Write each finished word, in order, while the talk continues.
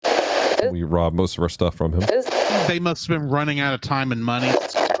We robbed most of our stuff from him. They must have been running out of time and money.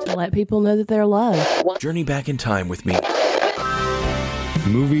 Let people know that they're loved. Journey back in time with me.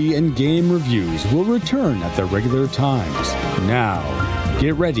 Movie and game reviews will return at their regular times. Now,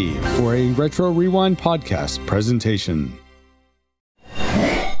 get ready for a Retro Rewind podcast presentation.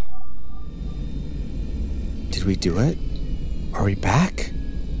 Did we do it? Are we back?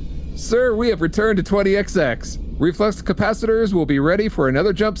 Sir, we have returned to 20XX. Reflex capacitors will be ready for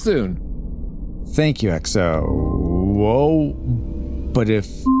another jump soon. Thank you, XO. Whoa. But if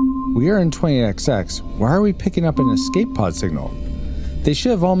we are in 20XX, why are we picking up an escape pod signal? They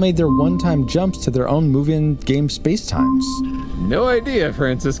should have all made their one-time jumps to their own movie and game spacetimes. No idea,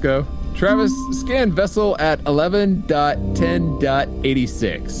 Francisco. Travis, scan vessel at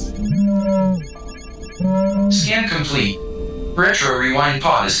 11.10.86. Scan complete. Retro Rewind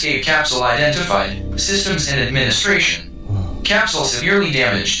Pod escape capsule identified. Systems and administration. Capsule severely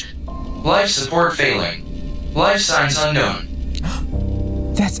damaged. Life support failing. Life signs unknown.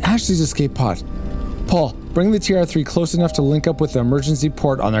 That's Ashley's escape pod. Paul, bring the TR3 close enough to link up with the emergency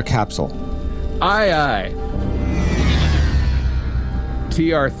port on their capsule. Aye, aye.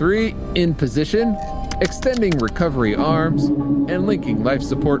 TR3 in position, extending recovery arms, and linking life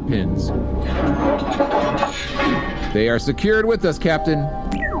support pins. They are secured with us, Captain.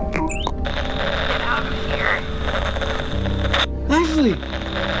 Ashley!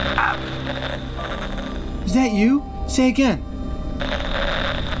 Is that you? Say again.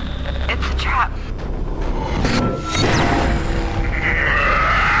 It's a trap.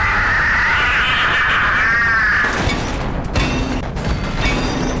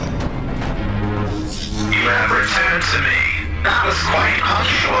 You have returned to me. That was quite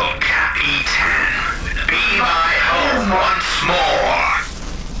punctual, Cappy-10. Be my home once more.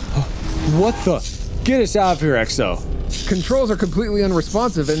 What the? Get us out of here, XO. Controls are completely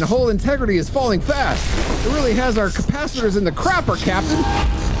unresponsive and the whole integrity is falling fast. It really has our capacitors in the crapper, Captain.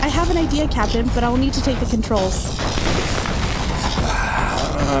 I have an idea, Captain, but I will need to take the controls.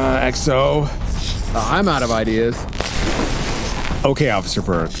 XO. I'm out of ideas. Okay, Officer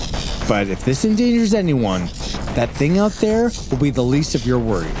Berg. But if this endangers anyone, that thing out there will be the least of your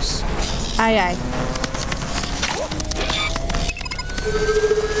worries. Aye, aye.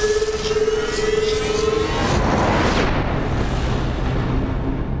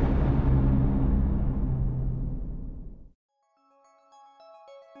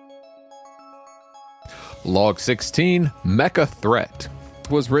 Log 16, Mecha-Threat,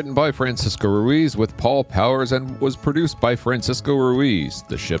 was written by Francisco Ruiz with Paul Powers and was produced by Francisco Ruiz.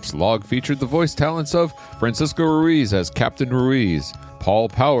 The ship's log featured the voice talents of Francisco Ruiz as Captain Ruiz, Paul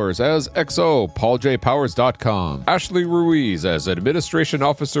Powers as XO, PaulJPowers.com, Ashley Ruiz as Administration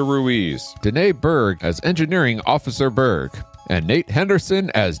Officer Ruiz, Danae Berg as Engineering Officer Berg, and Nate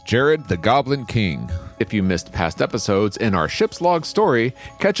Henderson as Jared the Goblin King. If you missed past episodes in our ship's log story,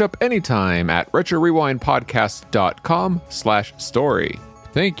 catch up anytime at retrorewindpodcast.com/story.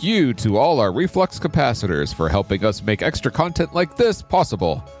 Thank you to all our Reflux capacitors for helping us make extra content like this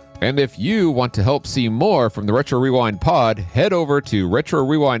possible. And if you want to help see more from the Retro Rewind Pod, head over to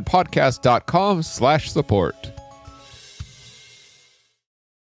retrorewindpodcast.com/support.